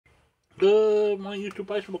Good morning, YouTube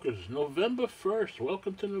Icebookers. November 1st.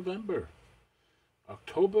 Welcome to November.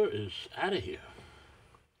 October is out of here.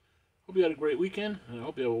 Hope you had a great weekend, and I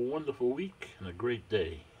hope you have a wonderful week and a great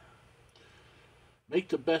day. Make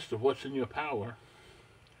the best of what's in your power.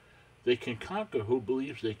 They can conquer who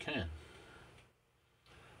believes they can.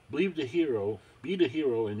 Be the hero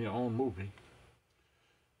in your own movie.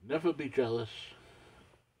 Never be jealous.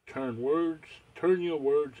 Turn your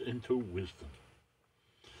words into wisdom.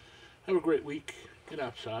 Have a great week. Get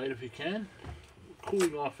outside if you can.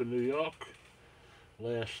 Cooling off in New York.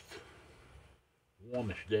 Last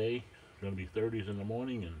warmish day. It's going to be 30s in the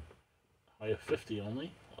morning and high of 50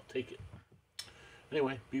 only. I'll take it.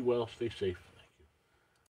 Anyway, be well, stay safe.